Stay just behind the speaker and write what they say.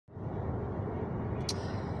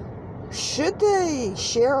Should the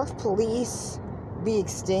sheriff police be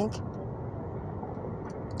extinct?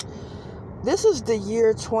 This is the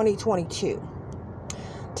year 2022.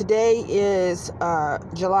 Today is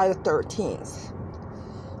July the 13th.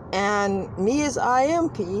 And me as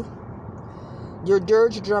IMP, your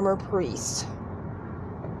dirge drummer priest,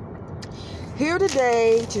 here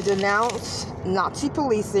today to denounce Nazi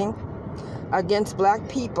policing against black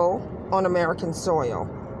people on American soil.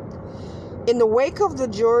 In the wake of the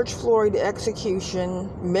George Floyd execution,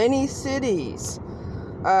 many cities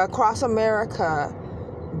across America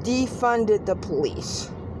defunded the police.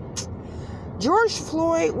 George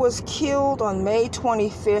Floyd was killed on May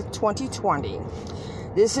 25th, 2020.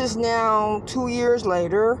 This is now 2 years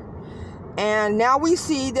later, and now we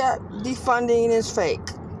see that defunding is fake.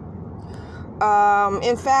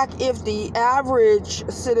 In fact, if the average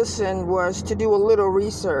citizen was to do a little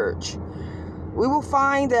research, we will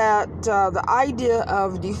find that the idea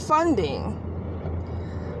of defunding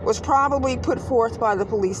was probably put forth by the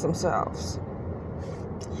police themselves.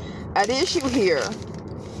 At issue here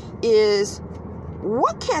is,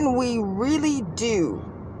 what can we really do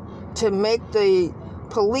to make the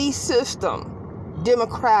police system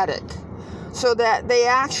democratic so that they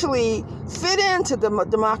actually fit into the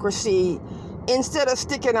democracy instead of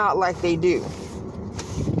sticking out like they do?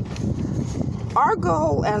 Our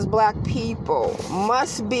goal as black people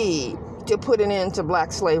must be to put an end to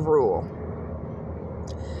black slave rule.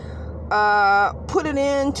 Put an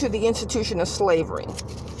end to the institution of slavery.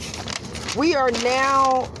 We are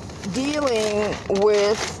now dealing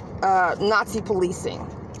with Nazi policing.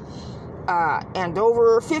 And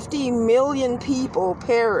over 50 million people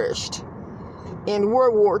perished in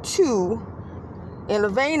World War II in a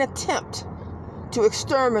vain attempt to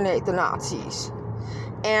exterminate the Nazis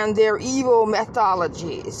and their evil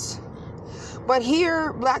methodologies. But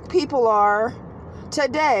here, black people are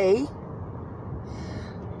today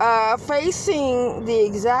facing the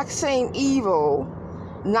exact same evil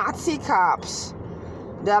Nazi cops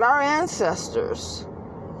that our ancestors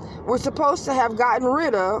were supposed to have gotten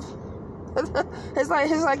rid of. It's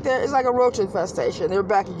like a roach infestation. They're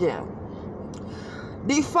back again.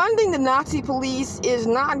 Defunding the Nazi police is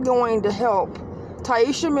not going to help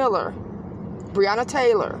Taisha Miller, Breonna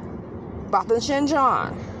Taylor, Botham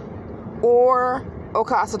Shinjan, or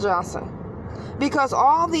Okasa Johnson, because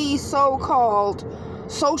all these so-called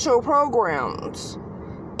social programs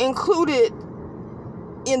included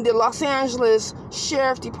in the Los Angeles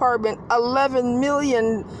Sheriff Department $11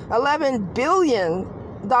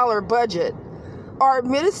 billion budget are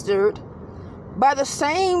administered by the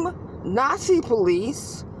same Nazi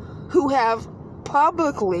police who have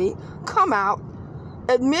publicly come out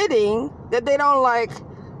admitting that they don't like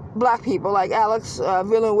black people, like Alex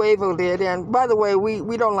Villanueva did. And by the way,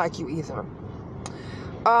 we don't like you either.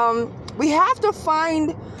 We have to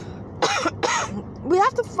find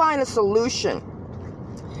a solution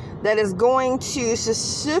that is going to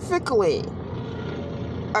specifically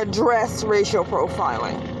address racial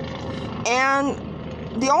profiling. And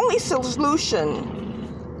the only solution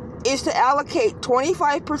is to allocate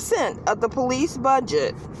 25% of the police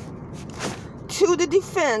budget to the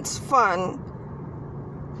defense fund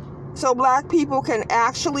so black people can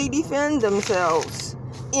actually defend themselves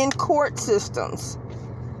in court systems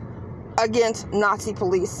against Nazi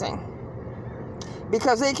policing.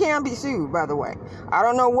 Because they can be sued, by the way. I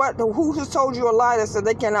don't know who has told you a lie that said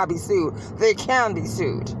they cannot be sued. They can be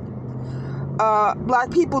sued. Black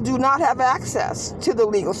people do not have access to the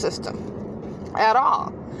legal system at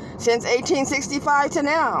all. Since 1865 to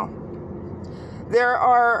now, there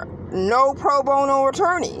are no pro bono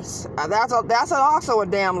attorneys. That's also a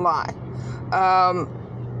damn lie.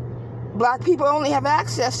 Black people only have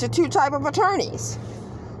access to two types of attorneys: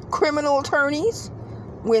 criminal attorneys,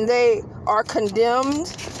 when they are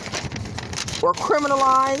condemned or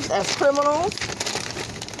criminalized as criminals,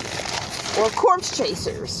 or corpse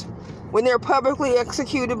chasers, when they're publicly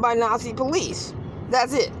executed by Nazi police.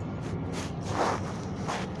 That's it.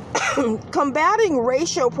 Combating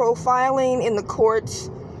racial profiling in the courts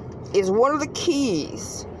is one of the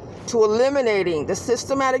keys to eliminating the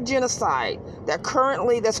systematic genocide that's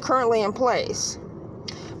currently in place.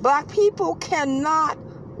 Black people cannot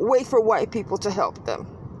wait for white people to help them.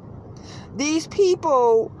 These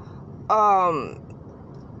people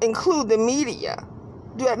include the media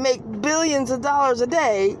that make billions of dollars a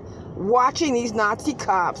day watching these Nazi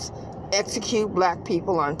cops execute black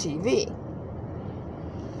people on TV.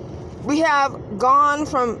 We have gone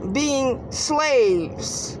from being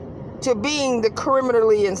slaves to being the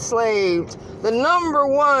criminally enslaved, the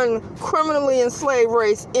 #1 criminally enslaved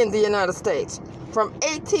race in the United States. from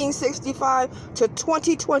 1865 to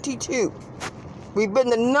 2022. We've been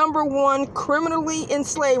the #1 criminally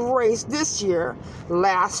enslaved race this year,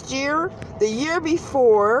 last year, the year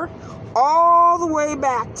before, all the way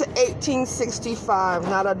back to 1865.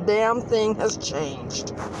 Not a damn thing has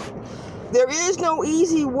changed. There is no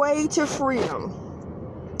easy way to freedom.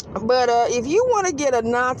 But if you want to get a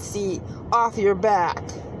Nazi off your back,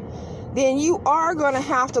 then you are going to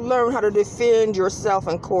have to learn how to defend yourself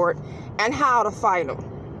in court and how to fight them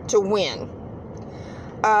to win.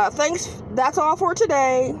 Thanks. That's all for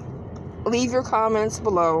today. Leave your comments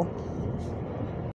below.